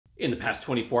In the past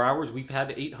 24 hours, we've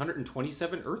had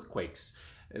 827 earthquakes.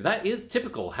 That is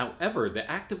typical. However, the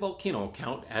active volcano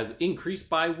count has increased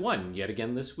by 1 yet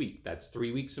again this week. That's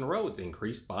 3 weeks in a row. It's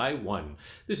increased by 1.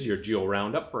 This is your Geo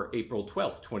Roundup for April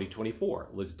 12th, 2024.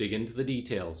 Let's dig into the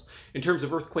details. In terms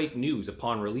of earthquake news,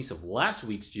 upon release of last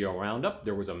week's Geo Roundup,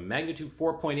 there was a magnitude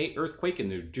 4.8 earthquake in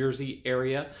the New Jersey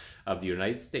area of the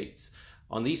United States.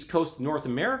 On the east coast of North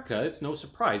America, it's no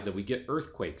surprise that we get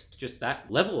earthquakes. Just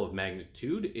that level of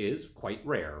magnitude is quite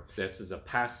rare. This is a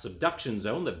past subduction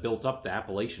zone that built up the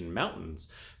Appalachian Mountains.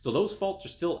 So those faults are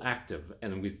still active,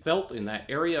 and we've felt in that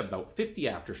area about 50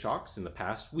 aftershocks in the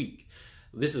past week.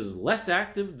 This is less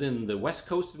active than the west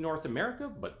coast of North America,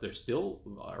 but there's still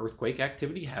earthquake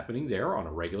activity happening there on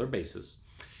a regular basis.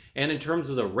 And in terms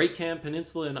of the Reykjavik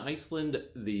Peninsula in Iceland,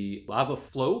 the lava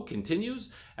flow continues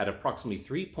at approximately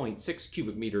 3.6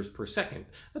 cubic meters per second.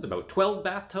 That's about 12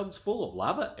 bathtubs full of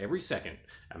lava every second.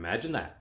 Imagine that.